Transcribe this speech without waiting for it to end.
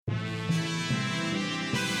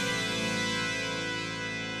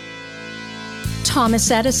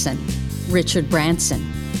Thomas Edison, Richard Branson,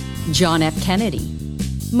 John F. Kennedy,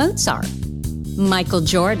 Mozart, Michael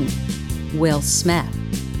Jordan, Will Smith.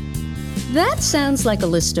 That sounds like a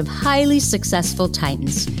list of highly successful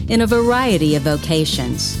titans in a variety of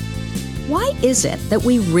vocations. Why is it that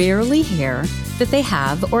we rarely hear that they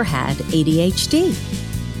have or had ADHD?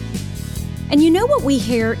 And you know what we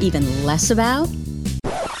hear even less about?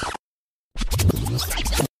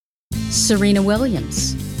 Serena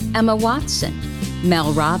Williams, Emma Watson,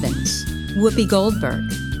 Mel Robbins, Whoopi Goldberg,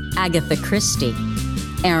 Agatha Christie,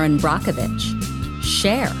 Erin Brockovich,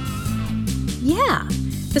 Cher. Yeah,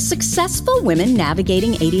 the successful women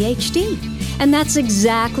navigating ADHD. And that's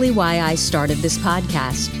exactly why I started this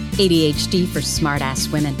podcast, ADHD for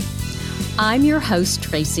Smartass Women. I'm your host,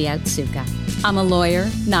 Tracy Otsuka. I'm a lawyer,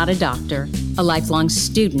 not a doctor, a lifelong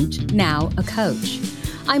student, now a coach.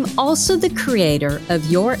 I'm also the creator of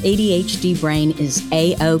Your ADHD Brain is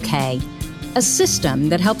A-OK, a system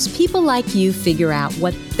that helps people like you figure out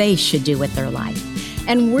what they should do with their life.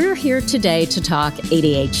 And we're here today to talk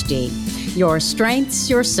ADHD, your strengths,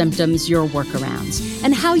 your symptoms, your workarounds,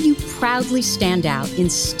 and how you proudly stand out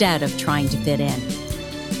instead of trying to fit in.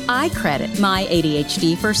 I credit my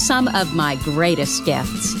ADHD for some of my greatest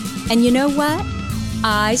gifts. And you know what?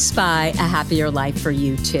 I spy a happier life for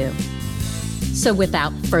you too. So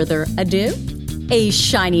without further ado, a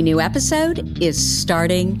shiny new episode is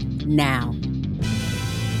starting now.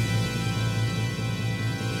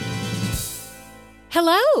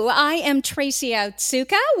 Hello, I am Tracy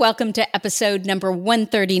Otsuka. Welcome to episode number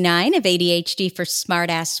 139 of ADHD for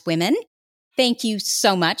Smartass Women. Thank you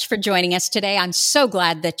so much for joining us today. I'm so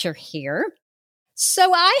glad that you're here.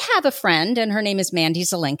 So I have a friend, and her name is Mandy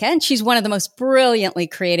Zelenka, and she's one of the most brilliantly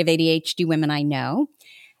creative ADHD women I know.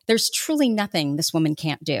 There's truly nothing this woman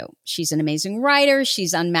can't do. She's an amazing writer.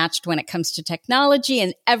 She's unmatched when it comes to technology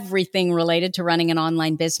and everything related to running an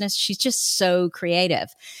online business. She's just so creative.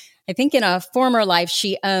 I think in a former life,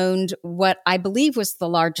 she owned what I believe was the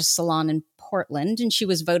largest salon in Portland, and she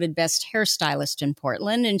was voted best hairstylist in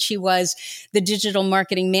Portland, and she was the digital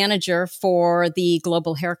marketing manager for the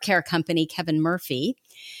global hair care company, Kevin Murphy.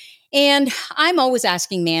 And I'm always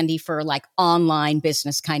asking Mandy for like online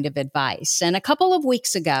business kind of advice. And a couple of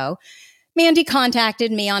weeks ago, Mandy contacted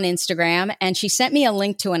me on Instagram and she sent me a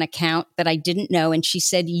link to an account that I didn't know. And she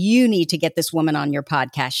said, "You need to get this woman on your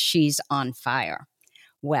podcast. She's on fire."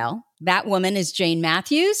 Well, that woman is Jane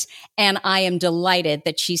Matthews, and I am delighted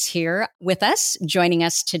that she's here with us, joining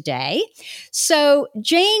us today. So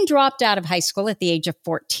Jane dropped out of high school at the age of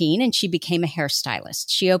 14, and she became a hairstylist.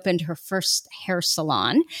 She opened her first hair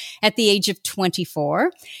salon at the age of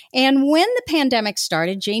 24. And when the pandemic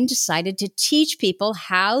started, Jane decided to teach people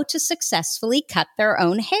how to successfully cut their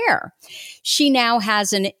own hair. She now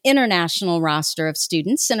has an international roster of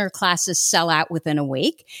students, and her classes sell out within a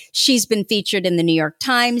week. She's been featured in the New York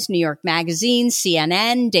Times, New York Magazine,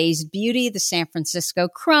 CNN, Days Beauty, the San Francisco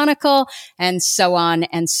Chronicle, and so on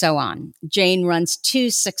and so on. Jane runs 2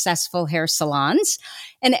 successful hair salons,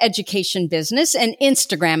 an education business, an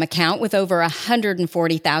Instagram account with over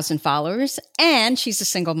 140,000 followers, and she's a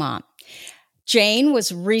single mom. Jane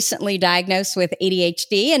was recently diagnosed with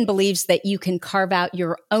ADHD and believes that you can carve out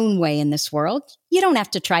your own way in this world. You don't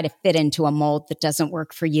have to try to fit into a mold that doesn't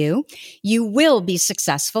work for you. You will be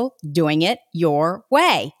successful doing it your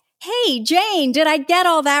way. Hey, Jane, did I get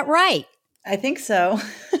all that right? I think so.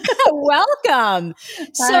 Welcome. Hi.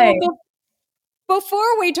 So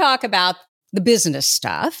before we talk about the business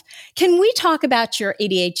stuff, can we talk about your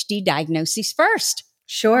ADHD diagnosis first?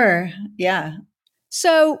 Sure. Yeah.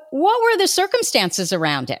 So what were the circumstances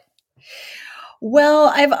around it?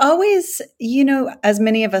 Well, I've always, as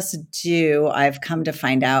many of us do, I've come to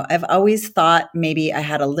find out, I've always thought maybe I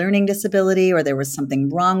had a learning disability or there was something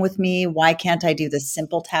wrong with me. Why can't I do the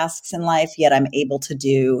simple tasks in life, yet I'm able to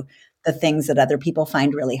do the things that other people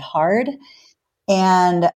find really hard?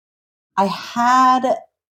 And I had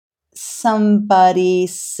somebody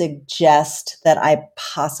suggest that I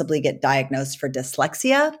possibly get diagnosed for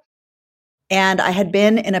dyslexia. And I had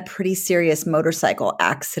been in a pretty serious motorcycle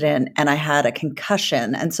accident and I had a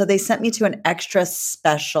concussion. And so they sent me to an extra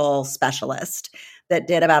special specialist that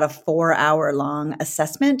did about a 4-hour long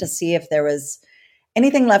assessment to see if there was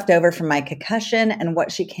anything left over from my concussion. And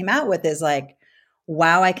what she came out with is like,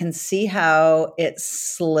 wow, I can see how it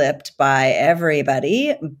slipped by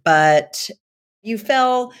everybody, but you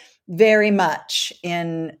fell very much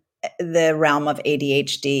in the realm of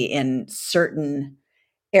ADHD in certain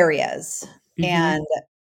areas. Mm-hmm. And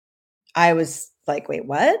I was like, wait,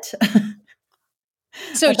 what?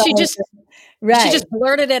 So she just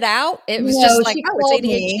blurted it out. It was just like, oh, it's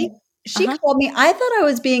ADHD. She called me. I thought I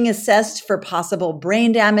was being assessed for possible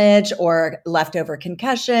brain damage or leftover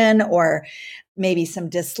concussion or maybe some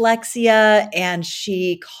dyslexia. And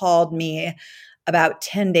she called me about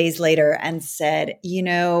 10 days later and said,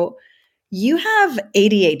 you have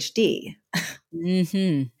ADHD.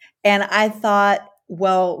 Mm-hmm. And I thought,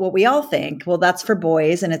 well, what we all think, well, that's for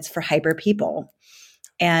boys and it's for hyper people.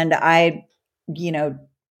 And I,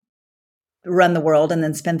 run the world and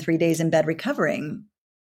then spend 3 days in bed recovering.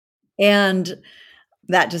 And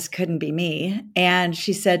that just couldn't be me. And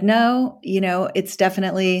she said, no, there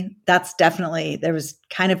was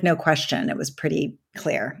kind of no question. It was pretty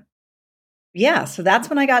clear. Yeah. So that's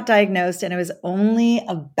when I got diagnosed. And it was only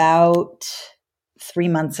about 3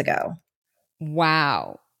 months ago.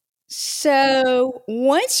 Wow. So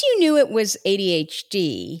once you knew it was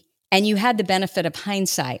ADHD and you had the benefit of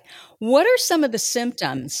hindsight, what are some of the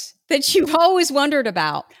symptoms that you've always wondered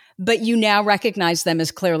about, but you now recognize them as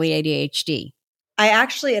clearly ADHD?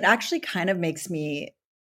 It actually kind of makes me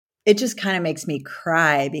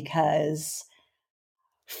cry because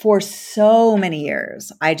for so many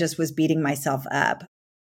years, I just was beating myself up.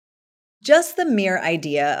 Just the mere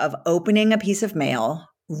idea of opening a piece of mail,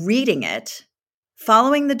 reading it,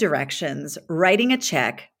 following the directions, writing a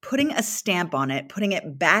check, putting a stamp on it, putting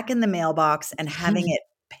it back in the mailbox and having it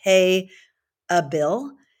pay a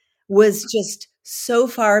bill was just so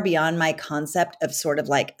far beyond my concept of sort of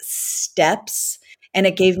like steps. And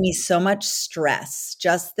it gave me so much stress.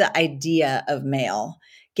 Just the idea of mail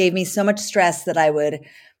gave me so much stress that I would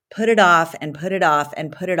put it off and put it off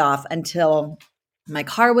and put it off until my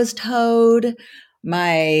car was towed.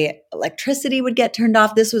 My electricity would get turned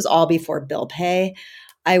off. This was all before bill pay.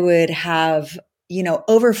 I would have,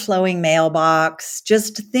 overflowing mailbox,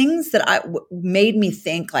 just things that made me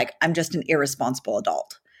think like I'm just an irresponsible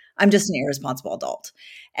adult.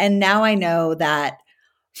 And now I know that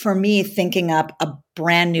for me, thinking up a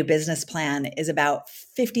brand new business plan is about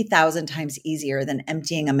 50,000 times easier than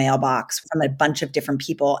emptying a mailbox from a bunch of different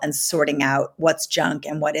people and sorting out what's junk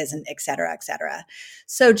and what isn't, et cetera, et cetera.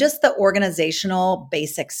 So just the organizational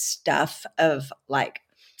basic stuff of like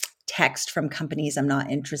text from companies I'm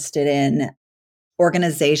not interested in,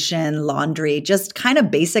 organization, laundry, just kind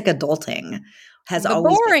of basic adulting has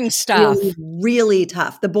always boring stuff. Really, really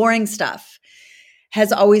tough. The boring stuff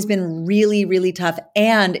has always been really, really tough.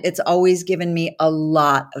 And it's always given me a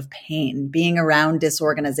lot of pain. Being around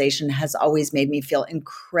disorganization has always made me feel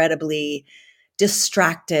incredibly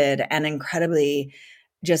distracted and incredibly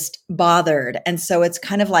just bothered. And so it's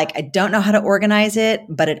kind of like, I don't know how to organize it,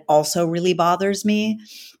 but it also really bothers me.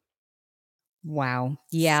 Wow.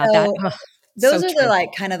 Yeah. So those are the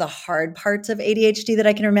like kind of the hard parts of ADHD that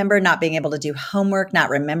I can remember, not being able to do homework, not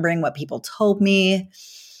remembering what people told me.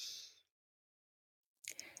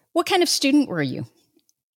 What kind of student were you?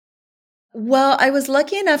 Well, I was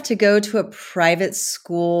lucky enough to go to a private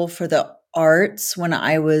school for the arts when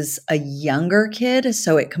I was a younger kid,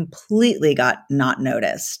 so it completely got not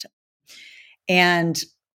noticed. And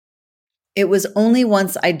it was only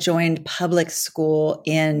once I joined public school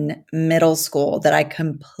in middle school that I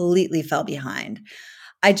completely fell behind.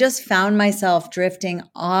 I just found myself drifting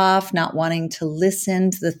off, not wanting to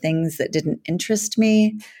listen to the things that didn't interest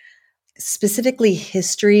me. Specifically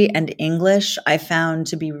history and English, I found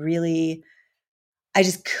to be I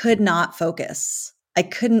just could not focus. I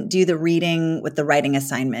couldn't do the reading with the writing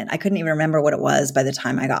assignment. I couldn't even remember what it was by the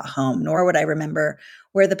time I got home, nor would I remember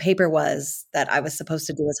where the paper was that I was supposed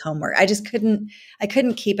to do as homework. I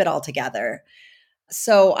couldn't keep it all together.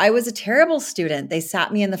 So I was a terrible student. They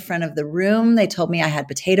sat me in the front of the room. They told me I had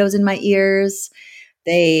potatoes in my ears.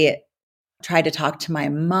 They tried to talk to my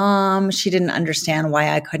mom. She didn't understand why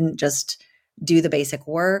I couldn't just do the basic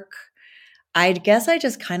work. I guess I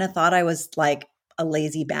just kind of thought I was like a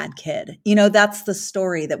lazy, bad kid. That's the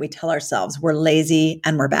story that we tell ourselves. We're lazy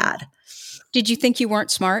and we're bad. Did you think you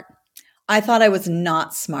weren't smart? I thought I was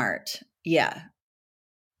not smart. Yeah.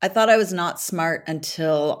 I thought I was not smart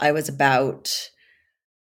until I was about,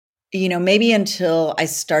 maybe until I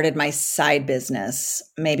started my side business,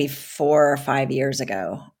 maybe 4 or 5 years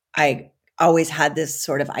ago. I always had this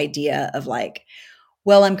sort of idea of like,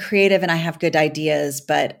 well, I'm creative and I have good ideas,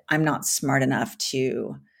 but I'm not smart enough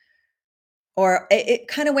to, or it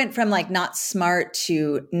kind of went from like not smart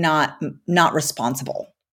to not responsible.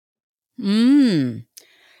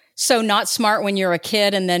 So not smart when you're a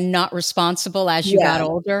kid and then not responsible as you got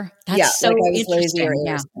older. That's so like I was interesting. Lazy or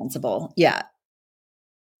irresponsible. Yeah.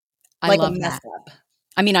 I love that. Up.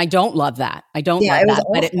 I mean, I don't love that. I don't love that,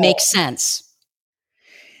 but it makes sense.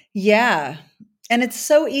 Yeah. And it's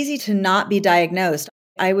so easy to not be diagnosed.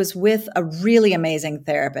 I was with a really amazing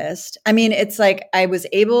therapist. I mean, it's like I was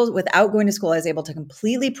able, without going to school, I was able to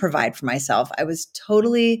completely provide for myself. I was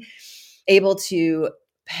totally able to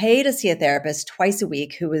pay to see a therapist twice a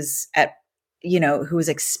week who was who was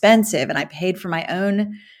expensive. And I paid for my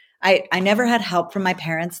own. I never had help from my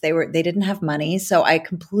parents. They didn't have money. So I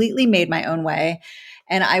completely made my own way.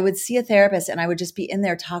 And I would see a therapist and I would just be in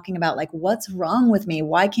there talking about like, what's wrong with me?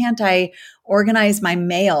 Why can't I organize my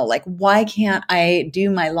mail? Like, why can't I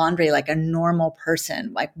do my laundry like a normal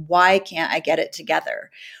person? Like, why can't I get it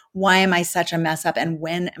together? Why am I such a mess up? And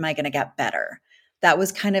when am I going to get better? That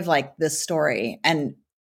was kind of like the story. And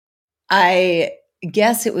I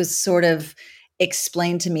guess it was sort of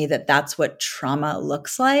explained to me that that's what trauma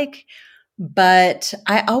looks like. But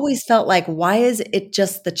I always felt like, why is it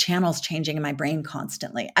just the channels changing in my brain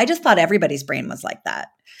constantly? I just thought everybody's brain was like that.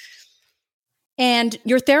 And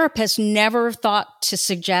your therapist never thought to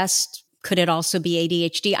suggest, could it also be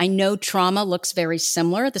ADHD? I know trauma looks very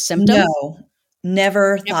similar, the symptoms. No,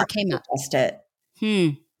 never thought to suggest it.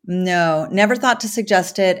 No, never thought to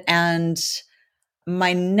suggest it. And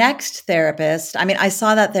my next therapist, I mean, I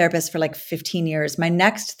saw that therapist for like 15 years. My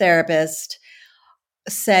next therapist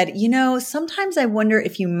said, sometimes I wonder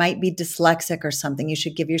if you might be dyslexic or something. You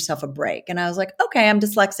should give yourself a break. And I was like, okay, I'm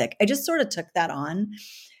dyslexic. I just sort of took that on.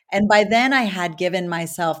 And by then I had given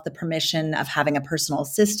myself the permission of having a personal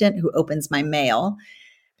assistant who opens my mail,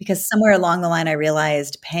 because somewhere along the line, I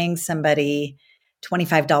realized paying somebody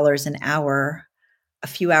 $25 an hour, a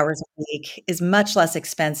few hours a week, is much less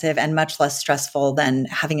expensive and much less stressful than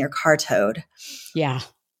having your car towed. Yeah.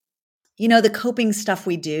 The coping stuff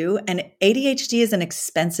we do, and ADHD is an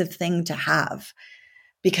expensive thing to have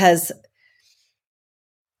because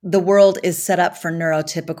the world is set up for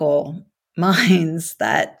neurotypical minds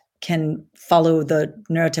that can follow the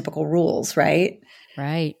neurotypical rules, right?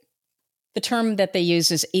 Right. The term that they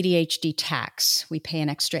use is ADHD tax. We pay an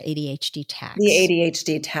extra ADHD tax. The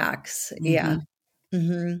ADHD tax. Mm-hmm. Yeah.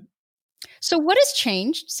 Mm-hmm. So what has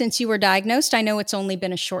changed since you were diagnosed? I know it's only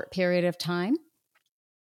been a short period of time.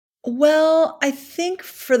 Well, I think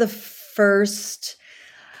for the first,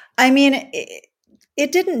 it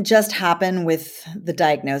didn't just happen with the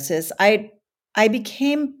diagnosis. I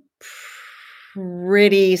became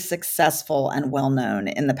pretty successful and well-known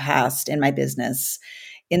in my business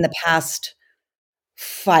in the past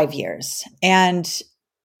 5 years. And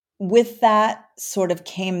with that sort of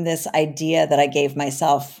came this idea that I gave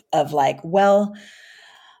myself of like, well,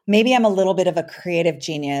 maybe I'm a little bit of a creative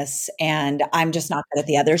genius and I'm just not good at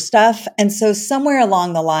the other stuff. And so somewhere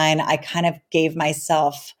along the line, I kind of gave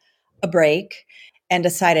myself a break and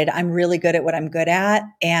decided I'm really good at what I'm good at.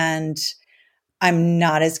 And I'm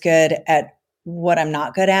not as good at what I'm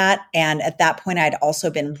not good at. And at that point, I'd also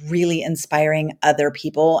been really inspiring other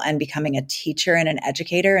people and becoming a teacher and an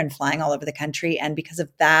educator and flying all over the country. And because of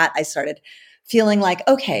that, I started feeling like,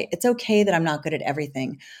 okay, it's okay that I'm not good at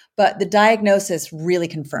everything. But the diagnosis really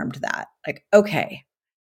confirmed that. Like, okay,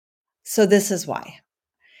 so this is why.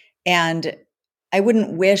 And I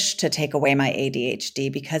wouldn't wish to take away my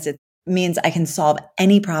ADHD because it means I can solve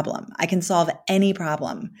any problem. I can solve any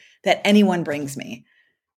problem that anyone brings me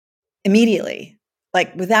immediately.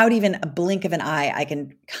 Like without even a blink of an eye, I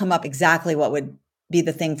can come up exactly what would be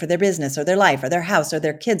the thing for their business or their life or their house or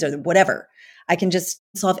their kids or whatever. I can just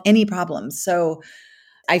solve any problem. So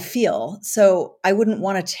I wouldn't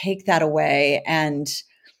want to take that away and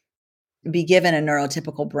be given a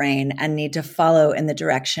neurotypical brain and need to follow in the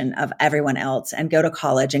direction of everyone else and go to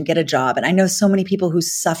college and get a job. And I know so many people who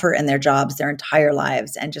suffer in their jobs their entire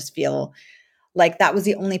lives and just feel like that was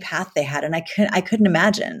the only path they had. And I couldn't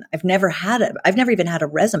imagine. I've never even had a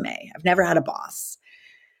resume. I've never had a boss.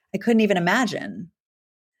 I couldn't even imagine.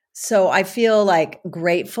 So I feel like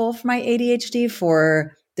grateful for my ADHD,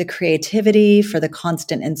 for the creativity, for the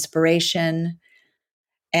constant inspiration.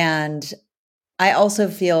 And I also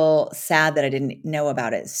feel sad that I didn't know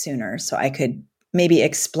about it sooner, so I could maybe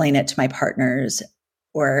explain it to my partners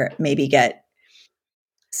or maybe get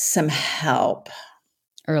some help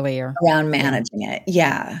earlier around managing it.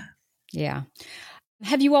 Yeah. Yeah.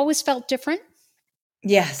 Have you always felt different?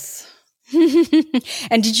 Yes.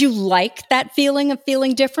 And did you like that feeling of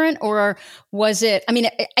feeling different? Or was it,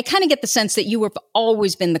 I kind of get the sense that you have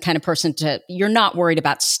always been the kind of person you're not worried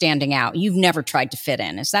about standing out. You've never tried to fit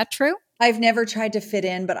in. Is that true? I've never tried to fit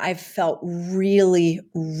in, but I've felt really,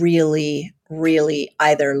 really, really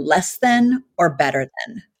either less than or better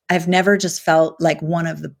than. I've never just felt like one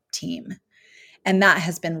of the team. And that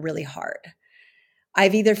has been really hard.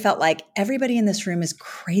 I've either felt like everybody in this room is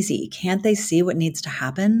crazy. Can't they see what needs to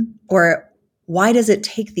happen? Or why does it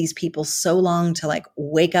take these people so long to like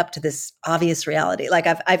wake up to this obvious reality? Like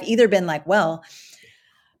I've either been like, well,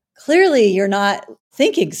 clearly you're not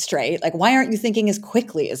thinking straight. Like, why aren't you thinking as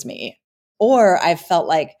quickly as me? Or I've felt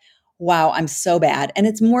like, wow, I'm so bad. And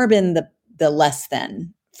it's more been the less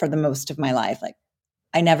than for the most of my life. Like,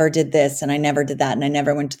 I never did this and I never did that. And I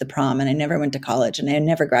never went to the prom and I never went to college and I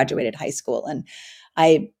never graduated high school. And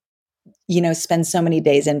I, spend so many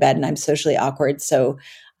days in bed and I'm socially awkward. So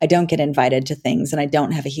I don't get invited to things and I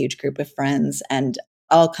don't have a huge group of friends. And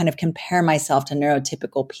I'll kind of compare myself to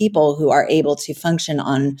neurotypical people who are able to function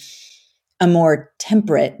on a more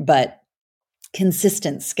temperate but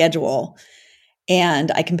consistent schedule.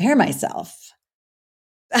 And I compare myself.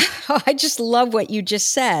 I just love what you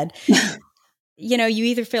just said. You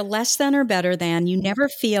either feel less than or better than. You never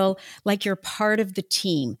feel like you're part of the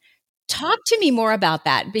team. Talk to me more about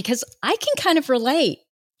that because I can kind of relate.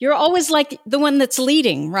 You're always like the one that's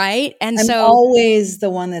leading, right? And I'm always the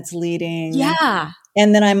one that's leading. Yeah.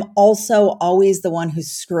 And then I'm also always the one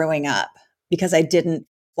who's screwing up because I didn't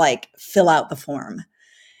like fill out the form.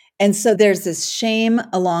 And so there's this shame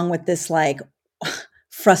along with this like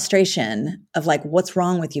frustration of like, what's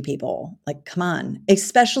wrong with you people? Like, come on,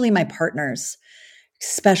 especially my partners.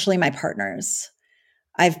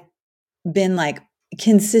 I've been like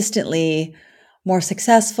consistently more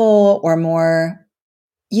successful or more,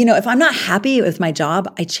 if I'm not happy with my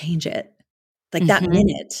job, I change it like that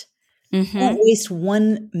minute. I don't waste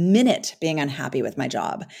 1 minute being unhappy with my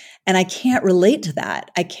job. And I can't relate to that.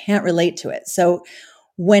 I can't relate to it. So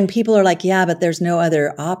when people are like, yeah, but there's no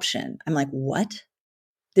other option, I'm like, what?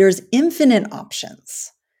 There's infinite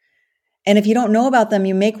options. And if you don't know about them,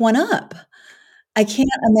 you make one up. I can't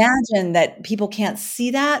imagine that people can't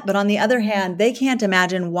see that. But on the other hand, they can't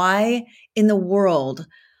imagine why in the world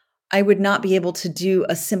I would not be able to do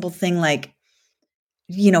a simple thing like,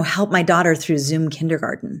 help my daughter through Zoom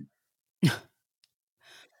kindergarten.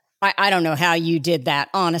 I don't know how you did that,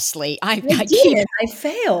 honestly. I did. I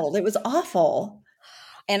failed. It was awful.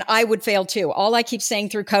 And I would fail too. All I keep saying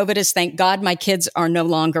through COVID is thank God my kids are no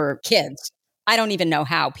longer kids. I don't even know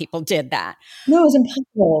how people did that. No, it was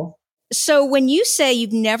impossible. So when you say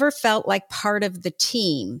you've never felt like part of the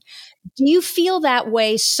team, do you feel that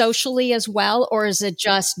way socially as well, or is it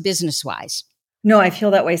just business-wise? No, I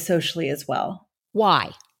feel that way socially as well.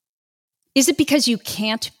 Why? Is it because you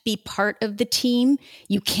can't be part of the team?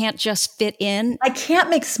 You can't just fit in? I can't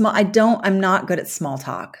make I'm not good at small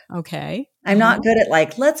talk. Okay. I'm not good at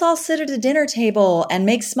like, let's all sit at a dinner table and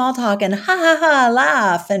make small talk and ha ha ha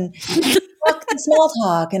laugh and talk the small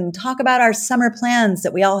talk and talk about our summer plans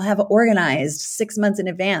that we all have organized 6 months in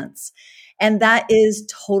advance. And that is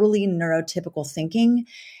totally neurotypical thinking.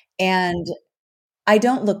 And I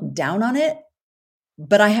don't look down on it,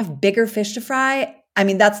 but I have bigger fish to fry. I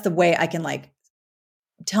mean, that's the way I can like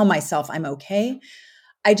tell myself I'm okay.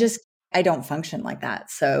 I don't function like that.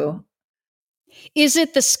 So is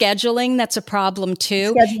it the scheduling that's a problem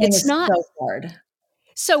too? It's not so hard.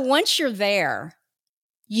 So once you're there,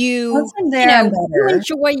 you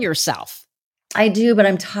enjoy yourself. I do, but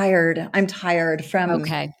I'm tired. I'm tired from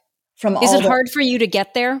all. Is it hard for you to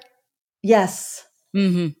get there? Yes.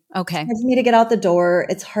 Okay. It's hard for me to get out the door.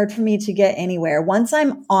 It's hard for me to get anywhere. Once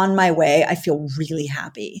I'm on my way, I feel really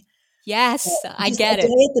happy. Yes, I get it. A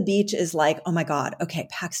day at the beach is like, oh my God, okay,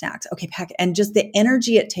 pack snacks. Okay, pack. And just the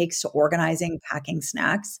energy it takes to organizing, packing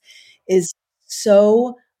snacks is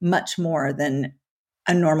so much more than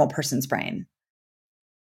a normal person's brain.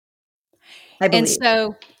 I believe. And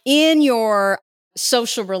so in your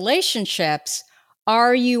social relationships,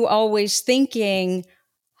 are you always thinking,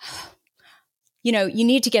 you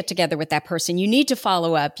need to get together with that person. You need to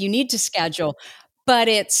follow up. You need to schedule. But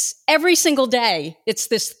it's every single day. It's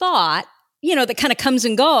this thought, that kind of comes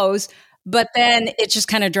and goes, but then it just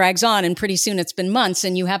kind of drags on. And pretty soon it's been months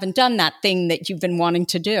and you haven't done that thing that you've been wanting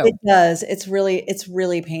to do. It does. It's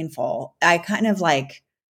really painful. I kind of like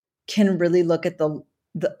can really look at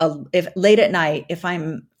if late at night, if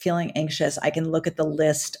I'm feeling anxious, I can look at the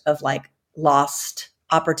list of like lost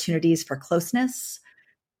opportunities for closeness.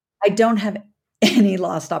 I don't have any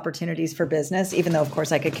lost opportunities for business, even though, of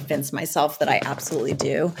course, I could convince myself that I absolutely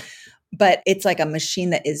do. But it's like a machine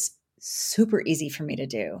that is super easy for me to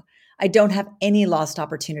do. I don't have any lost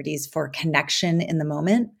opportunities for connection in the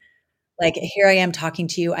moment. Like here I am talking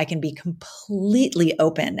to you. I can be completely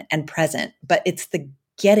open and present, but it's the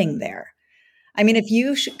getting there. I mean, if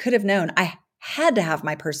you could have known, I had to have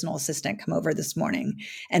my personal assistant come over this morning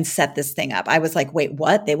and set this thing up. I was like, wait,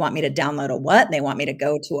 what? They want me to download a what? They want me to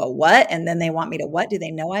go to a what? And then they want me to what? Do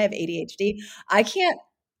they know I have ADHD? I can't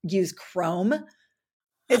use Chrome.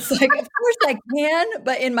 It's like, of course I can,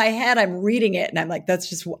 but in my head, I'm reading it and I'm like,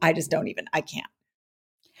 I just don't even, I can't.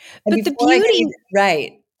 And But the before I get beauty,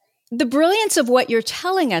 right. the brilliance of what you're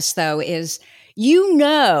telling us, though, is you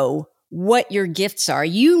know what your gifts are.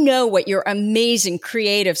 You know what your amazing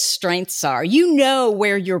creative strengths are. You know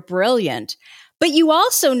where you're brilliant, but you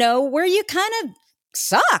also know where you kind of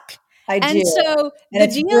suck. I do. And so And the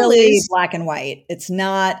it's deal really is, black and white. It's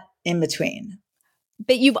not in between.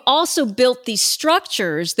 but you've also built these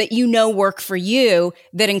structures that you know work for you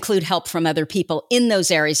that include help from other people in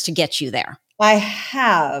those areas to get you there. I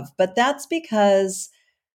have, but that's because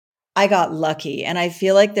I got lucky. And I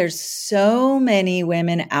feel like there's so many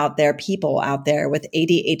women out there, people out there with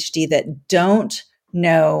ADHD that don't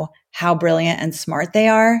know how brilliant and smart they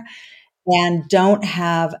are and don't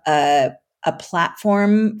have a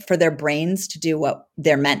platform for their brains to do what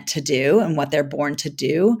they're meant to do and what they're born to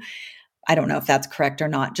do. I don't know if that's correct or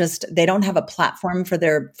not. Just they don't have a platform for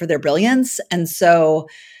their brilliance. And so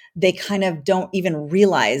they kind of don't even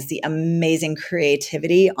realize the amazing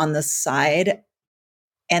creativity on the side,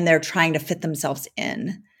 and they're trying to fit themselves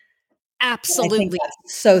in. I think Absolutely.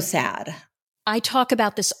 that's so sad. I talk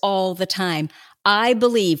about this all the time. I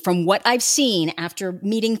believe from what I've seen after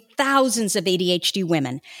meeting thousands of ADHD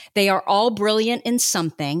women, they are all brilliant in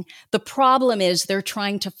something. The problem is they're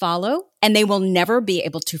trying to follow and they will never be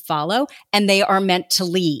able to follow, and they are meant to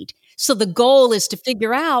lead. So the goal is to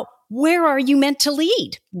figure out, where are you meant to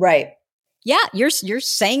lead? Right. Yeah, you're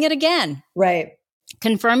saying it again, Right.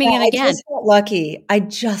 confirming Yeah, it I again. just got lucky.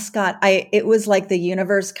 It was like the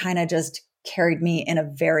universe kind of just carried me in a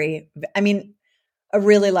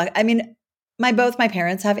really luck. Both my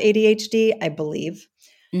parents have ADHD, I believe.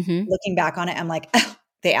 Mm-hmm. Looking back on it, I'm like, oh,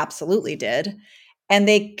 they absolutely did. And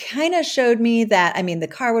they kind of showed me that, the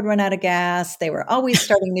car would run out of gas. They were always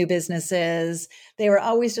starting new businesses. They were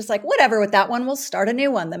always just like, whatever, with that one, we'll start a new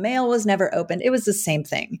one. The mail was never opened. It was the same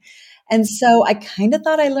thing. And so I kind of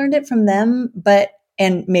thought I learned it from them,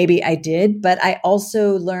 and maybe I did, but I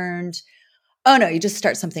also learned, oh no, you just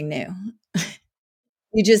start something new.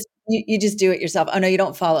 You just do it yourself. Oh no, you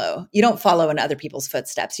don't follow in other people's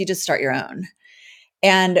footsteps. You just start your own.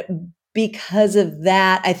 And because of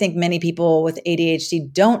that, I think many people with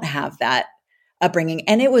ADHD don't have that upbringing.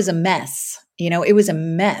 And it was a mess. It was a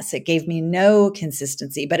mess. It gave me no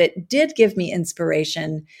consistency, but it did give me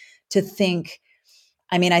inspiration to think.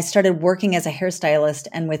 I started working as a hairstylist,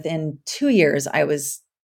 and within 2 years, I was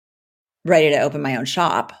ready to open my own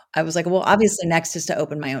shop. I was like, well, obviously next is to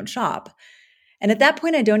open my own shop. And at that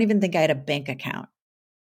point, I don't even think I had a bank account.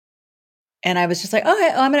 And I was just like, okay,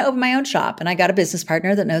 I'm going to open my own shop. And I got a business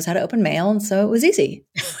partner that knows how to open mail. And so it was easy.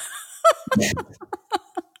 I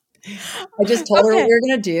just told her what we were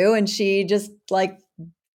going to do. And she just liked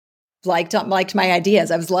my ideas.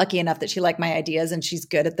 I was lucky enough that she liked my ideas, and she's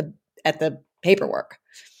good at the paperwork.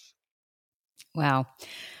 Wow.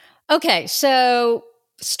 Okay. So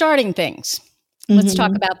starting things. Let's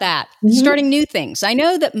talk about that. Mm-hmm. Starting new things. I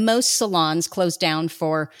know that most salons closed down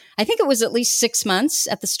for, I think it was at least 6 months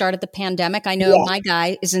at the start of the pandemic. I know my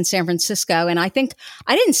guy is in San Francisco, and I think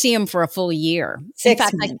I didn't see him for a full year. 6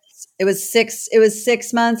 months. It was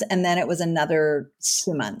 6 months, and then it was another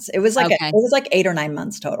 2 months. It was like it was like 8 or 9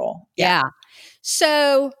 months total. Yeah.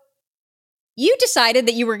 So you decided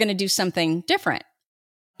that you were going to do something different.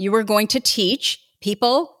 You were going to teach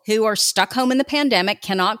people who are stuck home in the pandemic,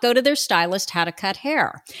 cannot go to their stylist, how to cut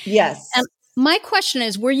hair. Yes. And my question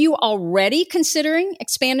is, were you already considering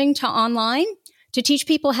expanding to online to teach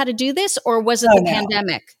people how to do this? Or was it the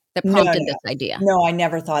pandemic that prompted this idea? No, I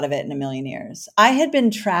never thought of it in a million years. I had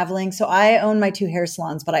been traveling. So I own my 2 hair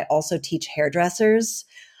salons, but I also teach hairdressers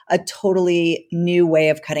a totally new way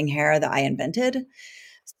of cutting hair that I invented.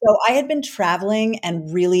 So I had been traveling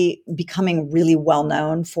and really becoming really well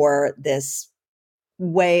known for this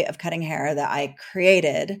way of cutting hair that I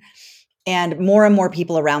created, and more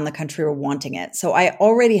people around the country were wanting it. So I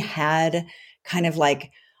already had kind of like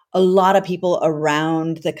a lot of people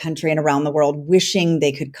around the country and around the world wishing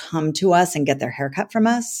they could come to us and get their hair cut from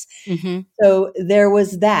us. Mm-hmm. So there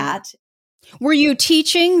was that. Were you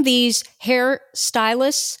teaching these hair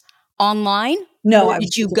stylists online? No, or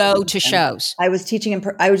did you go to shows? I was teaching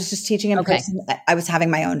I was just teaching in person. I was having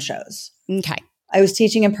my own shows. Okay. I was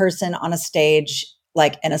teaching in person on a stage,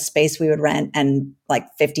 like in a space we would rent, and like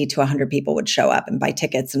 50 to 100 people would show up and buy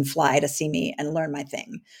tickets and fly to see me and learn my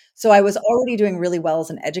thing. So I was already doing really well as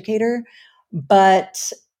an educator.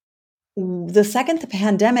 But the second the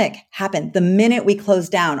pandemic happened, the minute we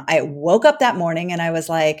closed down, I woke up that morning and I was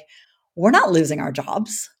like, we're not losing our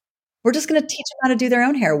jobs. We're just going to teach them how to do their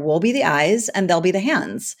own hair. We'll be the eyes and they'll be the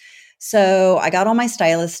hands. So I got all my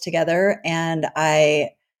stylists together, and I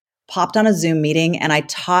popped on a Zoom meeting and I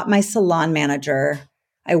taught my salon manager.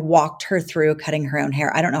 I walked her through cutting her own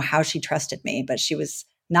hair. I don't know how she trusted me, but she was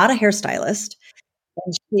not a hairstylist.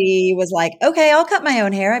 And she was like, okay, I'll cut my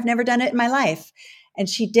own hair. I've never done it in my life. And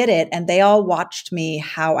she did it. And they all watched me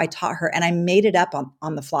how I taught her. And I made it up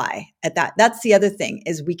on the fly at that. That's the other thing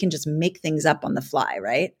is we can just make things up on the fly,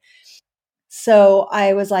 right? So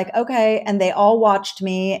I was like, okay. And they all watched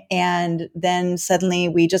me. And then suddenly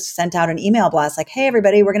we just sent out an email blast like, hey,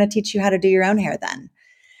 everybody, we're going to teach you how to do your own hair then.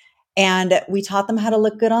 And we taught them how to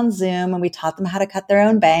look good on Zoom and we taught them how to cut their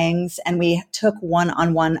own bangs. And we took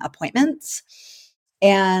one-on-one appointments.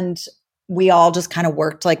 And we all just kind of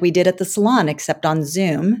worked like we did at the salon, except on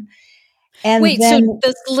Zoom. And wait, then,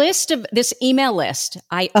 so this email list,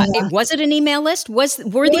 was it an email list?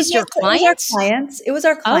 Were these your clients? It was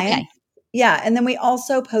our clients. Okay. Yeah. And then we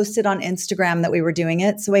also posted on Instagram that we were doing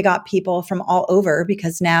it. So we got people from all over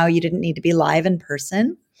because now you didn't need to be live in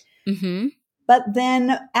person. Mm-hmm. But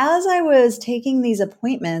then as I was taking these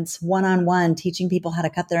appointments one-on-one, teaching people how to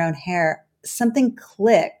cut their own hair, something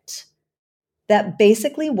clicked that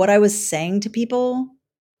basically what I was saying to people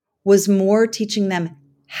was more teaching them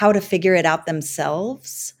how to figure it out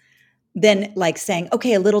themselves than like saying,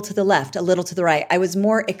 okay, a little to the left, a little to the right. I was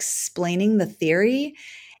more explaining the theory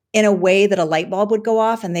in a way that a light bulb would go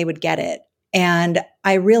off and they would get it. And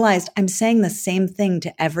I realized I'm saying the same thing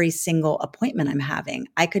to every single appointment I'm having.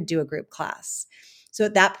 I could do a group class. So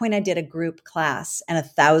at that point, I did a group class and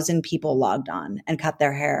 1,000 people logged on and cut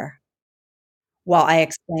their hair while I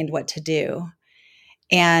explained what to do.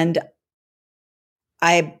 And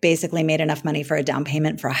I basically made enough money for a down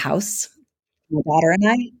payment for a house. My daughter and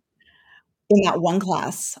I, in that one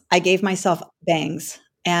class, I gave myself bangs.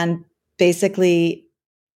 And basically,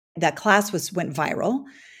 that class went viral.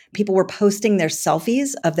 People were posting their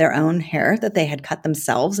selfies of their own hair that they had cut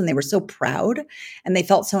themselves. And they were so proud and they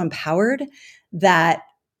felt so empowered that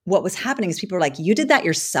what was happening is people were like, you did that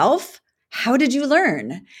yourself? How did you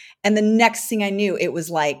learn? And the next thing I knew, it was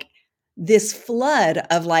like this flood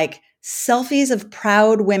of like selfies of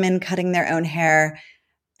proud women cutting their own hair.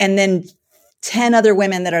 And then 10 other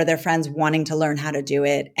women that are their friends wanting to learn how to do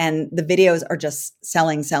it. And the videos are just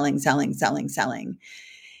selling.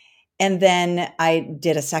 And then I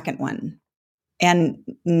did a second one. And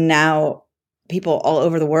now people all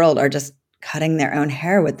over the world are just cutting their own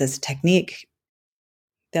hair with this technique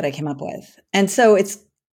that I came up with. And so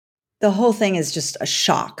the whole thing is just a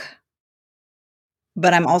shock.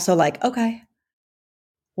 But I'm also like, okay,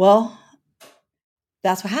 well,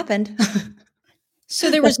 that's what happened. So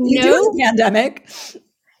there was no pandemic.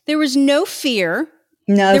 There was no fear.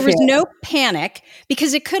 There was no panic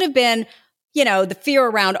because it could have been, the fear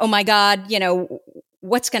around, oh my God,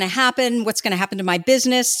 what's going to happen? What's going to happen to my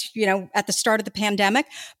business, at the start of the pandemic?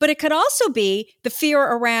 But it could also be the fear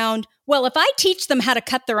around, well, if I teach them how to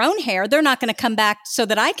cut their own hair, they're not going to come back so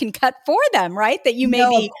that I can cut for them, right? That you may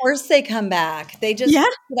be. Of course they come back. They just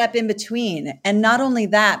put up in between. And not only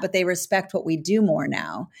that, but they respect what we do more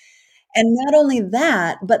now. And not only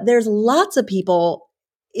that, but there's lots of people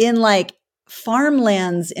in like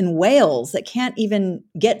farmlands in Wales that can't even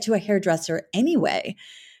get to a hairdresser anyway,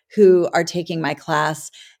 who are taking my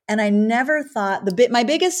class. And I never thought my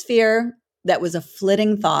biggest fear that was a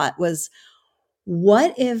flitting thought was,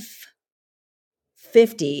 what if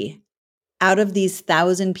 50 out of these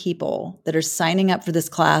 1,000 people that are signing up for this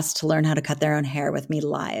class to learn how to cut their own hair with me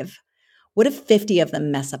live, what if 50 of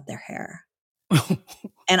them mess up their hair?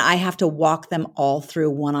 And I have to walk them all through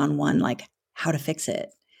one-on-one, like how to fix it.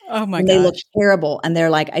 Oh my God. They look terrible. And they're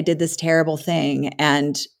like, I did this terrible thing.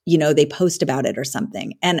 And, they post about it or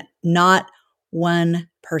something. And not one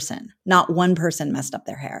person messed up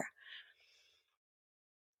their hair.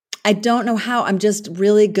 I don't know how. I'm just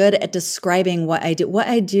really good at describing what I do. What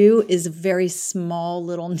I do is a very small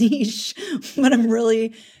little niche, but I'm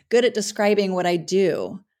really good at describing what I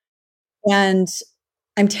do. And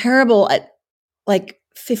I'm terrible at like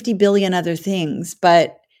 50 billion other things,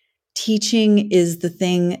 but teaching is the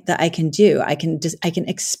thing that I can do. I can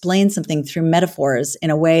explain something through metaphors in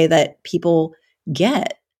a way that people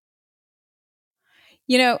get.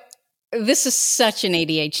 This is such an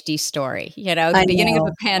ADHD story. The beginning of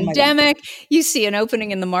the pandemic, you see an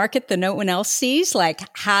opening in the market that no one else sees, like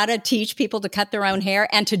how to teach people to cut their own hair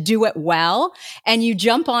and to do it well. And you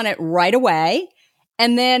jump on it right away.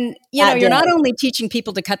 And then, you're not only teaching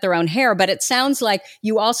people to cut their own hair, but it sounds like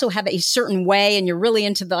you also have a certain way and you're really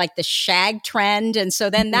into the shag trend. And so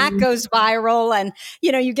then that goes viral and,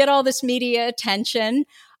 you get all this media attention.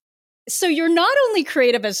 So you're not only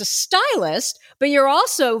creative as a stylist, but you're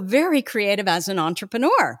also very creative as an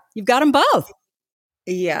entrepreneur. You've got them both.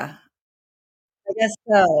 Yeah. I guess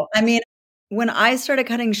so. I mean, when I started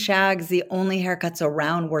cutting shags, the only haircuts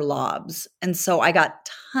around were lobs. And so I got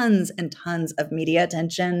tons and tons of media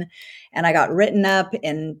attention and I got written up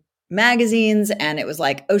in magazines and it was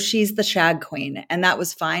like, oh, she's the shag queen. And that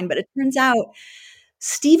was fine. But it turns out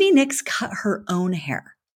Stevie Nicks cut her own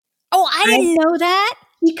hair. Oh, I didn't know that.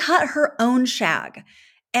 She cut her own shag.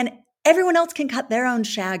 And everyone else can cut their own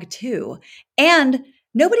shag too. And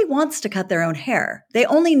nobody wants to cut their own hair. They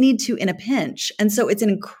only need to in a pinch. And so it's an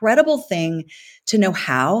incredible thing to know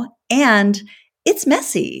how. And it's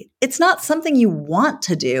messy. It's not something you want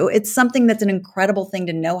to do. It's something that's an incredible thing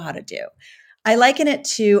to know how to do. I liken it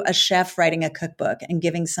to a chef writing a cookbook and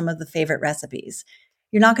giving some of the favorite recipes.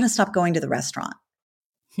 You're not going to stop going to the restaurant.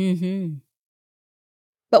 Mm-hmm.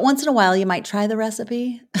 But once in a while, you might try the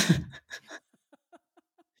recipe.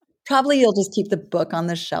 Probably you'll just keep the book on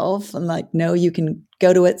the shelf and like, no, you can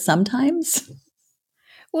go to it sometimes.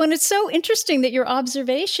 Well, and it's so interesting that your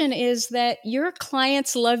observation is that your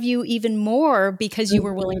clients love you even more because you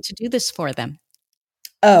were willing to do this for them.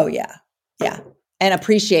 Oh, yeah. Yeah. And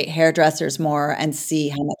appreciate hairdressers more and see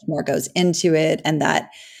how much more goes into it. And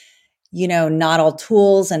that, not all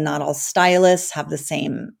tools and not all stylists have the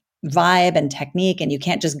same vibe and technique. And you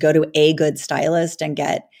can't just go to a good stylist and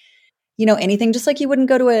get, anything, just like you wouldn't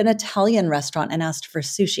go to an Italian restaurant and ask for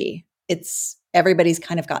sushi. Everybody's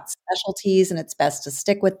kind of got specialties and it's best to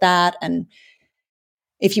stick with that. And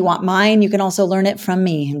if you want mine, you can also learn it from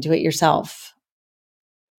me and do it yourself.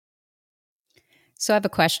 So I have a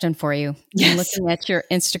question for you. Yes. I'm looking at your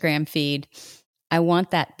Instagram feed. I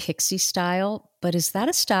want that pixie style, but is that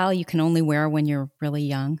a style you can only wear when you're really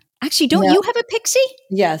young? Actually, don't you have a pixie?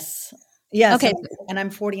 Yes. Yes. Okay. And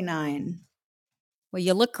I'm 49. Well,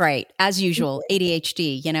 you look great, as usual.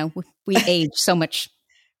 ADHD, we age so much.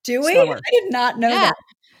 Do we? slower. I did not know that.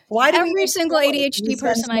 Why do every single ADHD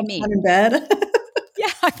person I meet in bed?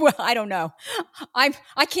 Yeah, well, I don't know. I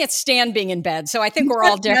can't stand being in bed, so I think we're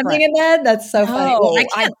all different. Being in bed? That's so funny. Well, I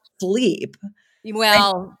can't sleep.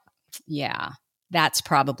 Well, yeah, that's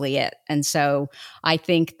probably it. And so I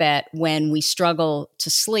think that when we struggle to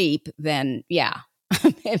sleep, then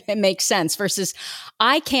it makes sense versus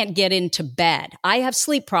I can't get into bed. I have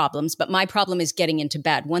sleep problems, but my problem is getting into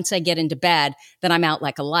bed. Once I get into bed, then I'm out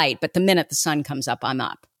like a light. But the minute the sun comes up, I'm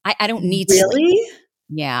up. I don't need sleep.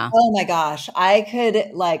 Yeah. Oh my gosh. I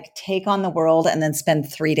could take on the world and then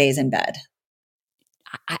spend 3 days in bed.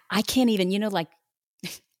 I can't even,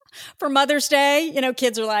 for Mother's Day,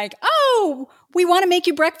 kids are like, oh, we want to make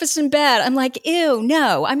you breakfast in bed. I'm like, ew,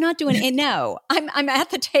 no, I'm not doing it. No, I'm at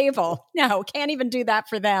the table. No, can't even do that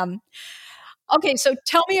for them. Okay. So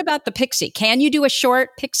tell me about the pixie. Can you do a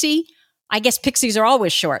short pixie? I guess pixies are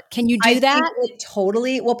always short. Can you do that?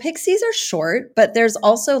 Well, pixies are short, but there's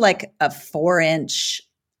also like a 4-inch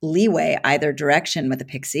leeway either direction with a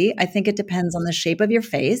pixie. I think it depends on the shape of your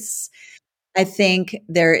face. I think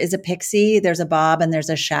there is a pixie, there's a bob, and there's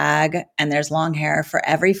a shag, and there's long hair for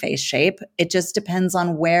every face shape. It just depends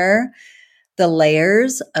on where the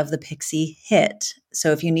layers of the pixie hit.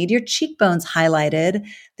 So if you need your cheekbones highlighted,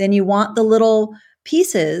 then you want the little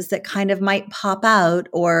pieces that kind of might pop out,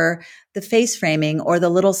 or the face framing, or the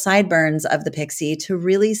little sideburns of the pixie to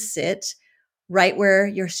really sit right where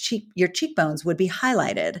your cheekbones would be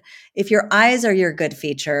highlighted. If your eyes are your good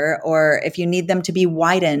feature, or if you need them to be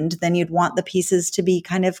widened, then you'd want the pieces to be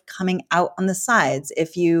kind of coming out on the sides.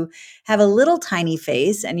 If you have a little tiny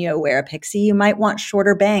face and you wear a pixie, you might want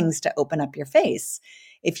shorter bangs to open up your face.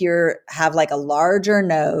 If you have like a larger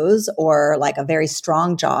nose or like a very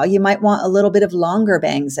strong jaw, you might want a little bit of longer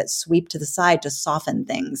bangs that sweep to the side to soften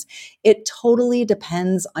things. It totally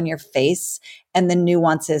depends on your face and the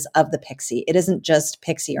nuances of the pixie. It isn't just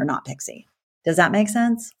pixie or not pixie. Does that make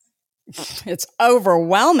sense? It's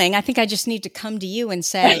overwhelming. I think I just need to come to you and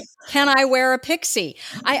say, can I wear a pixie?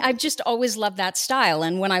 I've just always loved that style.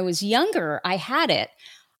 And when I was younger, I had it.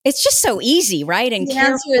 It's just so easy, right? And the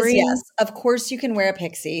answer is yes. Of course you can wear a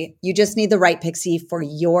pixie. You just need the right pixie for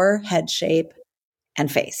your head shape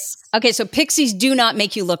and face. Okay, so pixies do not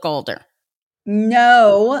make you look older.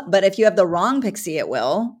 No, but if you have the wrong pixie, it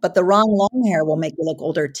will. But the wrong long hair will make you look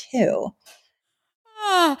older too.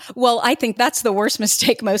 Well, I think that's the worst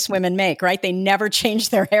mistake most women make, right? They never change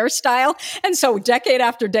their hairstyle. And so decade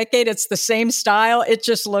after decade, it's the same style. It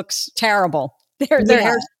just looks terrible. Their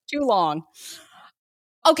hair's too long.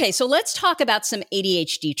 Okay, so let's talk about some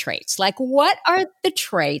ADHD traits. Like, what are the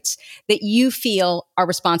traits that you feel are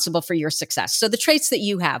responsible for your success? So the traits that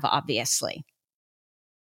you have, obviously.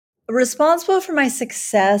 Responsible for my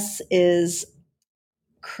success is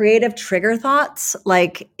creative trigger thoughts.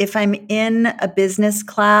 Like if I'm in a business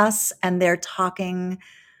class and they're talking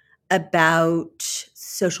about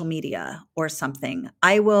social media or something,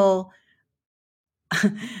 I will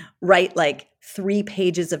write like 3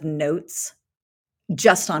 pages of notes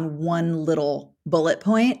just on one little bullet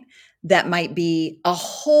point that might be a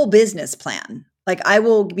whole business plan. Like I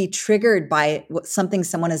will be triggered by something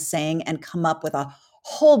someone is saying and come up with a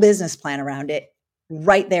whole business plan around it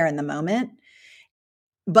right there in the moment.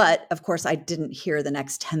 But of course, I didn't hear the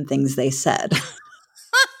next 10 things they said.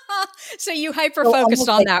 So you hyper-focused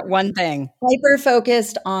on that one thing.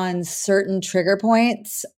 Hyper-focused on certain trigger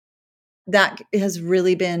points. That has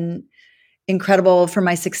really been incredible for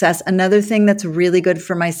my success. Another thing that's really good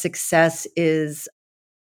for my success is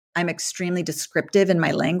I'm extremely descriptive in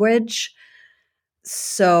my language.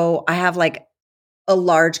 So I have like a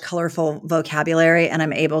large, colorful vocabulary, and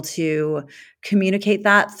I'm able to communicate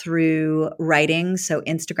that through writing. So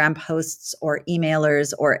Instagram posts or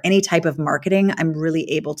emailers or any type of marketing, I'm really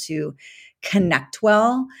able to connect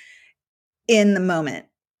well in the moment.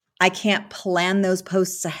 I can't plan those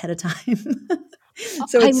posts ahead of time.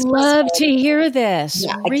 So I love to hear this.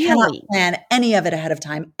 Yeah, really? I cannot plan any of it ahead of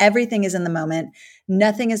time. Everything is in the moment.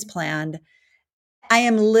 Nothing is planned. I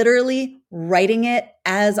am literally writing it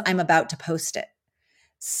as I'm about to post it.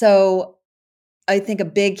 So I think a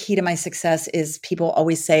big key to my success is people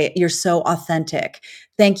always say, you're so authentic.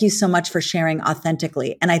 Thank you so much for sharing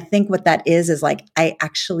authentically. And I think what that is like, I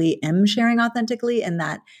actually am sharing authentically in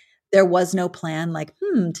that there was no plan like,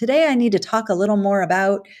 today I need to talk a little more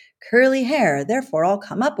about curly hair. Therefore, I'll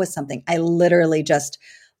come up with something. I literally just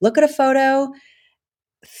look at a photo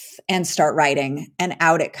and start writing, and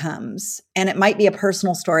out it comes. And it might be a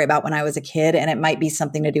personal story about when I was a kid, and it might be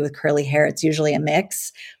something to do with curly hair. It's usually a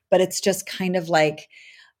mix, but it's just kind of like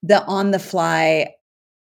the on the fly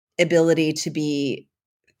ability to be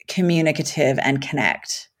communicative and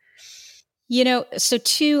connect. So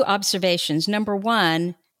 2 observations. Number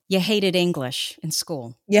 1, you hated English in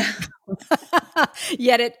school. Yeah.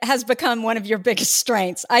 Yet it has become one of your biggest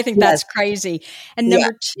strengths. I think that's crazy. And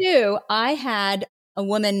number 2, I had a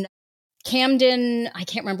woman, Camden, I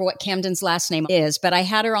can't remember what Camden's last name is, but I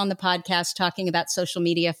had her on the podcast talking about social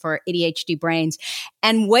media for ADHD brains.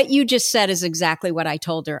 And what you just said is exactly what I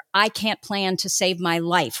told her. I can't plan to save my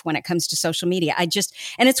life when it comes to social media.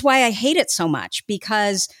 And it's why I hate it so much,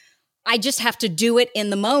 because I just have to do it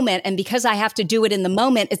in the moment. And because I have to do it in the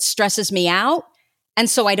moment, it stresses me out. And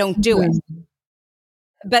so I don't do it.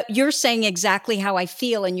 But you're saying exactly how I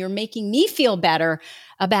feel, and you're making me feel better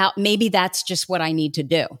about maybe that's just what I need to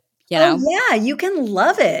do. Oh, yeah. You can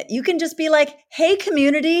love it. You can just be like, hey,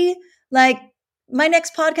 community, like my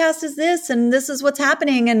next podcast is this, and this is what's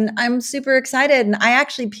happening. And I'm super excited. And I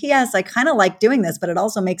actually, P.S., I kind of like doing this, but it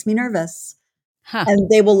also makes me nervous. And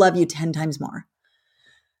they will love you 10 times more.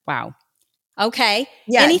 Wow. Okay.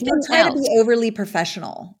 Yeah. Don't try to be overly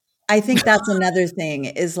professional. I think that's another thing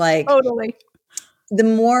is like, totally. The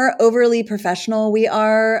more overly professional we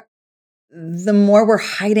are, the more we're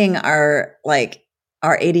hiding our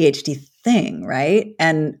ADHD thing, right?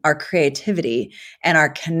 And our creativity and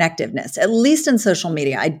our connectiveness, at least in social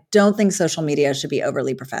media. I don't think social media should be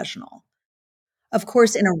overly professional. Of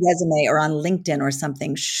course, in a resume or on LinkedIn or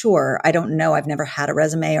something, sure. I don't know. I've never had a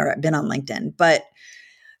resume or been on LinkedIn, but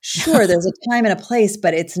sure, there's a time and a place,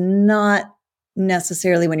 but it's not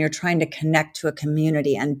necessarily when you're trying to connect to a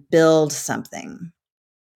community and build something.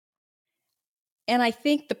 And I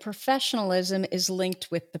think the professionalism is linked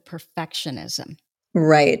with the perfectionism.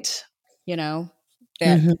 Right.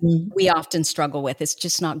 That we often struggle with. It's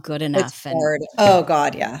just not good enough. It's hard. Oh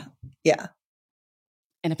God. Yeah. Yeah.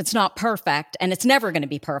 And if it's not perfect, and it's never going to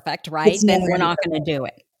be perfect, right? Then we're not going to do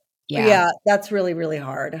it. Yeah. That's really, really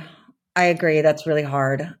hard. I agree. That's really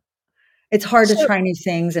hard. It's hard to try new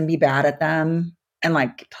things and be bad at them and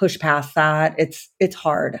like push past that. It's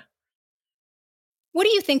hard. What do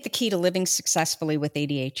you think the key to living successfully with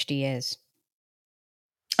ADHD is?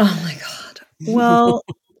 Oh my God. Well,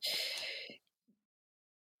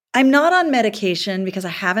 I'm not on medication because I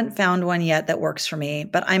haven't found one yet that works for me,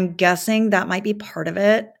 but I'm guessing that might be part of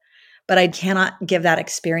it. But I cannot give that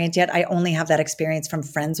experience yet. I only have that experience from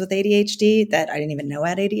friends with ADHD that I didn't even know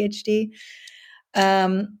had ADHD.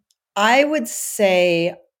 I would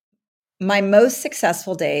say my most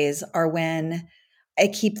successful days are when I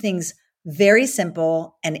keep things very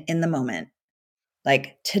simple and in the moment.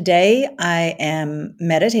 Like today, I am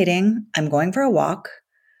meditating. I'm going for a walk.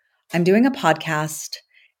 I'm doing a podcast,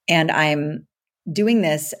 and I'm doing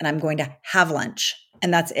this, and I'm going to have lunch.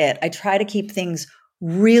 And that's it. I try to keep things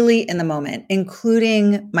really in the moment,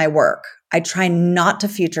 including my work. I try not to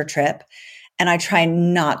future trip, and I try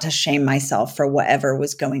not to shame myself for whatever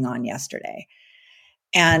was going on yesterday,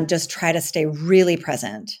 and just try to stay really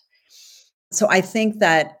present. So I think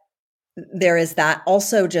that there is that.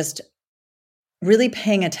 Also, just really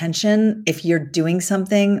paying attention if you're doing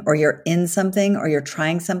something or you're in something or you're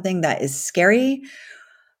trying something that is scary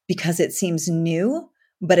because it seems new,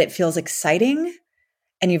 but it feels exciting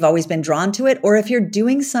and you've always been drawn to it. Or if you're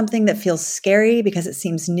doing something that feels scary because it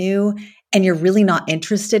seems new and you're really not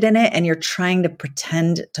interested in it and you're trying to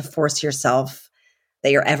pretend to force yourself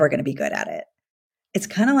that you're ever going to be good at it. It's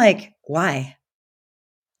kind of like, why?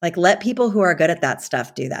 Like, let people who are good at that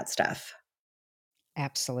stuff do that stuff.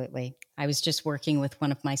 Absolutely. I was just working with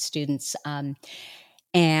one of my students,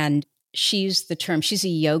 and she used the term, she's a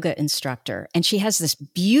yoga instructor, and she has this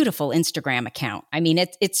beautiful Instagram account. I mean,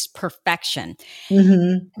 it's perfection.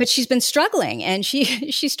 Mm-hmm. But she's been struggling, and she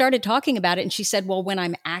started talking about it, and she said, well, when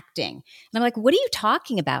I'm acting. And I'm like, what are you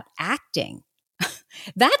talking about, acting?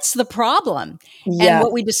 That's the problem. Yeah. And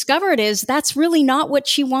what we discovered is that's really not what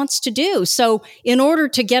she wants to do. So in order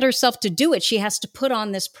to get herself to do it, she has to put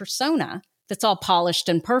on this persona that's all polished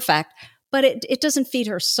and perfect, but it doesn't feed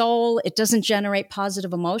her soul. It doesn't generate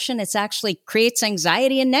positive emotion. It's actually creates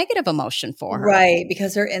anxiety and negative emotion for her. Right.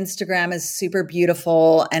 Because her Instagram is super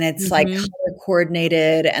beautiful and it's like color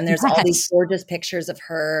coordinated and there's all these gorgeous pictures of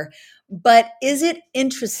her. But is it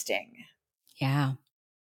interesting? Yeah.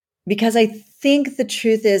 Because I think the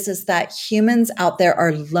truth is that humans out there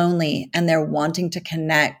are lonely and they're wanting to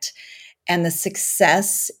connect, and the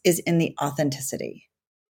success is in the authenticity.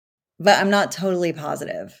 But I'm not totally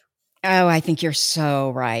positive. Oh, I think you're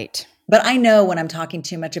so right. But I know when I'm talking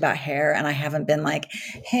too much about hair and I haven't been like,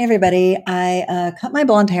 hey, everybody, I cut my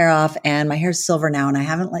blonde hair off and my hair's silver now and I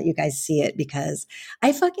haven't let you guys see it because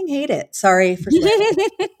I fucking hate it. Sorry for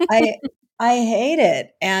swearing. I hate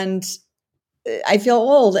it. And I feel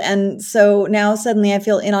old. And so now suddenly I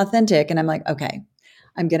feel inauthentic and I'm like, okay,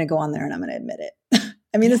 I'm going to go on there and I'm going to admit it.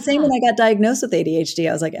 I mean, the same when I got diagnosed with ADHD,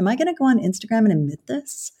 I was like, am I going to go on Instagram and admit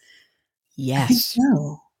this? Yes.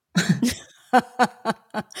 No.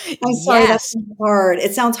 I'm sorry, that's hard.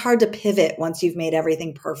 It sounds hard to pivot once you've made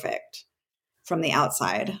everything perfect from the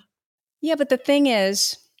outside. Yeah, but the thing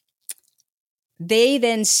is, they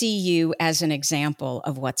then see you as an example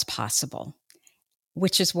of what's possible,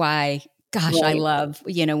 which is why, gosh, right. I love,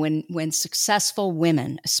 when successful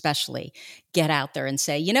women especially get out there and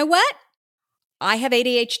say, you know what? I have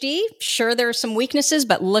ADHD. Sure, there are some weaknesses,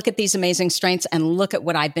 but look at these amazing strengths and look at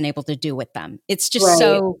what I've been able to do with them. It's just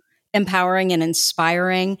so empowering and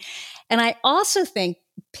inspiring. And I also think,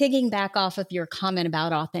 piggyback off of your comment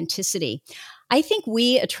about authenticity, I think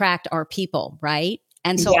we attract our people, right?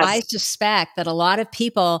 And so I suspect that a lot of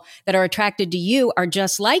people that are attracted to you are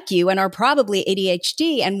just like you and are probably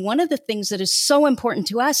ADHD. And one of the things that is so important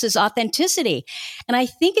to us is authenticity. And I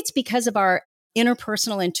think it's because of our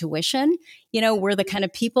interpersonal intuition. We're the kind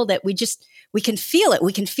of people that we can feel it.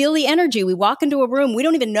 We can feel the energy. We walk into a room. We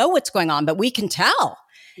don't even know what's going on, but we can tell.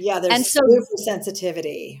 Yeah, there's super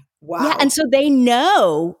sensitivity. Wow. Yeah, and so they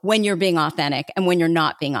know when you're being authentic and when you're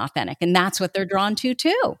not being authentic. And that's what they're drawn to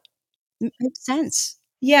too. It makes sense.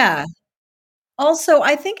 Yeah. Also,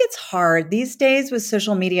 I think it's hard these days with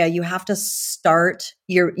social media. You have to start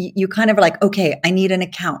you kind of are like, okay, I need an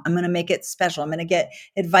account. I'm going to make it special. I'm going to get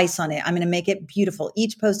advice on it. I'm going to make it beautiful.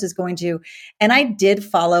 Each post is going to, and I did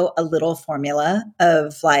follow a little formula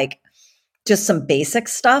of like just some basic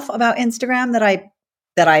stuff about Instagram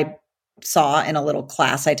that I saw in a little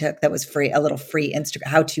class I took that was free, a little free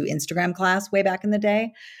how to Instagram class way back in the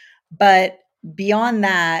day. But beyond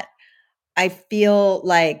that, I feel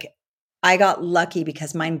like I got lucky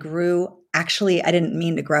because mine grew. Actually, I didn't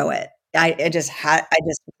mean to grow it. I just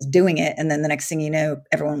was doing it. And then the next thing you know,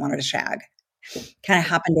 everyone wanted to shag. Kind of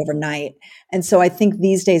happened overnight. And so I think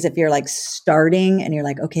these days, if you're like starting and you're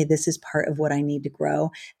like, okay, this is part of what I need to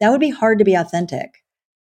grow, that would be hard to be authentic.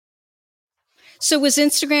 So was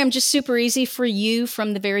Instagram just super easy for you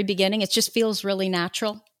from the very beginning? It just feels really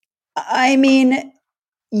natural? I mean,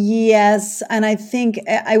 yes. And I think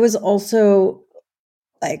I was also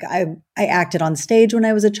like, I acted on stage when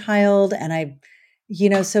I was a child. And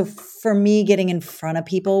so for me, getting in front of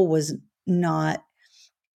people was not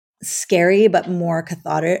scary, but more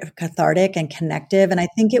cathartic and connective. And I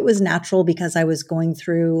think it was natural because I was going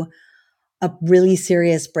through a really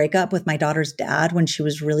serious breakup with my daughter's dad when she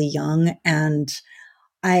was really young. And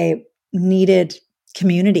I needed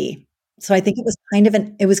community. So I think it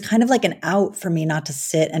was kind of like an out for me not to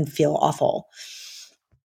sit and feel awful.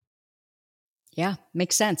 Yeah,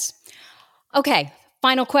 makes sense. Okay,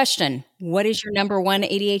 final question. What is your number one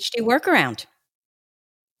ADHD workaround?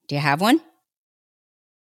 Do you have one?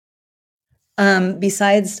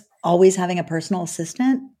 Besides always having a personal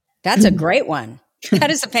assistant? That's a great one.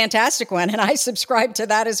 That is a fantastic one. And I subscribe to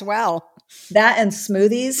that as well. That and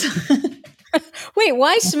smoothies. Wait,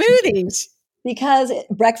 why smoothies? Because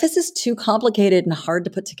breakfast is too complicated and hard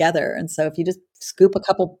to put together. And so if you just scoop a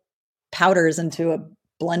couple powders into a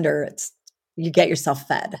blender, you get yourself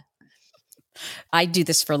fed. I do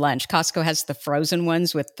this for lunch. Costco has the frozen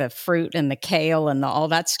ones with the fruit and the kale and all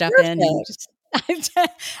that stuff Perfect. in.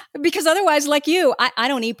 Because otherwise, like you, I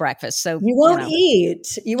don't eat breakfast. So you won't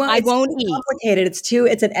eat. You won't. I won't eat. Complicated.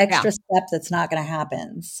 It's an extra step that's not going to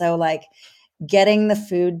happen. So like getting the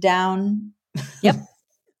food down, yep,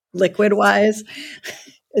 liquid wise,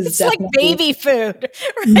 it's like baby food,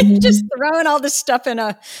 right? Mm-hmm. Just throwing all this stuff in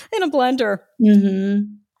a blender.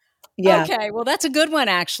 Mm-hmm. Yeah. Okay. Well, that's a good one,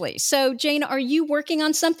 actually. So, Jane, are you working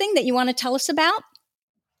on something that you want to tell us about?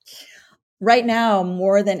 Right now,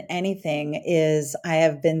 more than anything, is I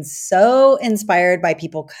have been so inspired by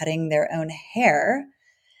people cutting their own hair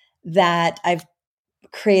that I've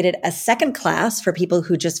created a second class for people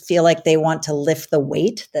who just feel like they want to lift the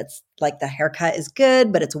weight. That's like the haircut is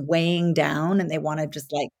good, but it's weighing down and they want to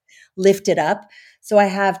just like lift it up. So I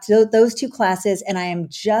have those two classes, and I am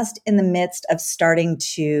just in the midst of starting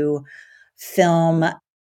to film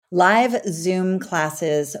live Zoom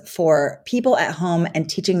classes for people at home and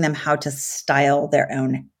teaching them how to style their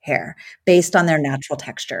own hair based on their natural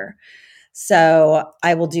texture. So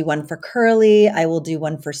I will do one for curly. I will do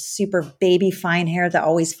one for super baby fine hair that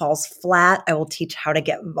always falls flat. I will teach how to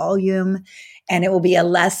get volume, and it will be a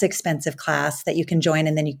less expensive class that you can join,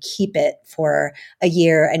 and then you keep it for a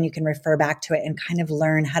year and you can refer back to it and kind of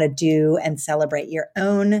learn how to do and celebrate your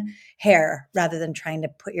own hair rather than trying to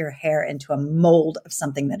put your hair into a mold of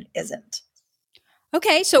something that it isn't.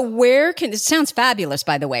 Okay. So it sounds fabulous,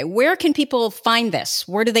 by the way. Where can people find this?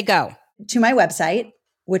 Where do they go? To my website,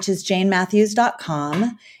 which is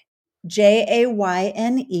janematthews.com,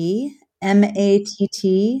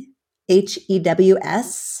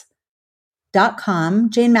 JaneMatthews.com,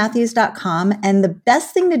 janematthews.com. And the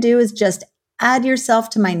best thing to do is just add yourself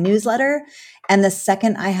to my newsletter. And the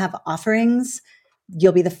second I have offerings,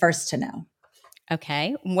 you'll be the first to know.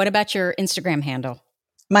 Okay. What about your Instagram handle?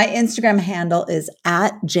 My Instagram handle is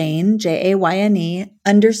at Jane, JAYNE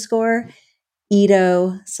 _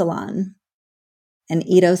 Edo Salon. And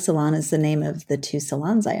Edo Salon is the name of the two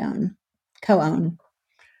salons I co-own.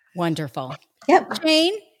 Wonderful. Yep.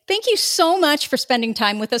 Jane, thank you so much for spending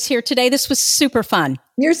time with us here today. This was super fun.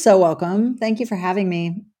 You're so welcome. Thank you for having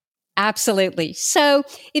me. Absolutely. So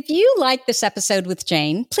if you like this episode with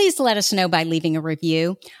Jane, please let us know by leaving a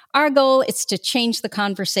review. Our goal is to change the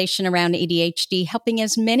conversation around ADHD, helping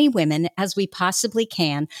as many women as we possibly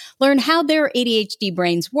can learn how their ADHD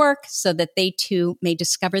brains work so that they too may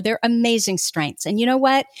discover their amazing strengths. And you know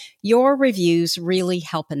what? Your reviews really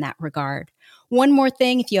help in that regard. One more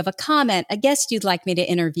thing, if you have a comment, a guest you'd like me to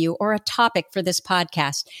interview, or a topic for this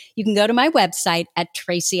podcast, you can go to my website at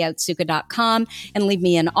tracyotsuka.com and leave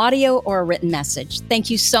me an audio or a written message. Thank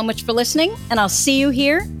you so much for listening, and I'll see you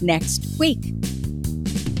here next week.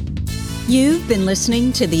 You've been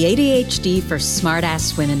listening to the ADHD for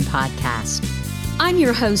Smartass Women podcast. I'm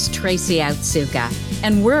your host, Tracy Otsuka,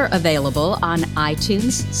 and we're available on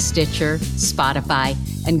iTunes, Stitcher, Spotify,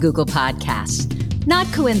 and Google Podcasts. Not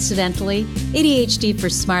coincidentally, ADHD for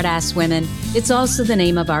Smartass Women, it's also the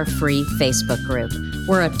name of our free Facebook group.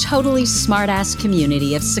 We're a totally smartass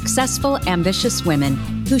community of successful, ambitious women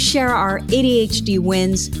who share our ADHD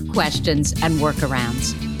wins, questions, and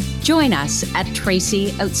workarounds. Join us at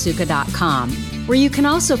tracyotsuka.com, where you can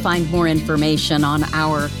also find more information on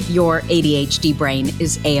our Your ADHD Brain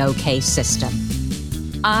is A-OK system.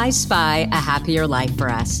 I spy a happier life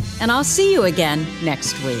for us, and I'll see you again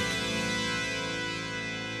next week.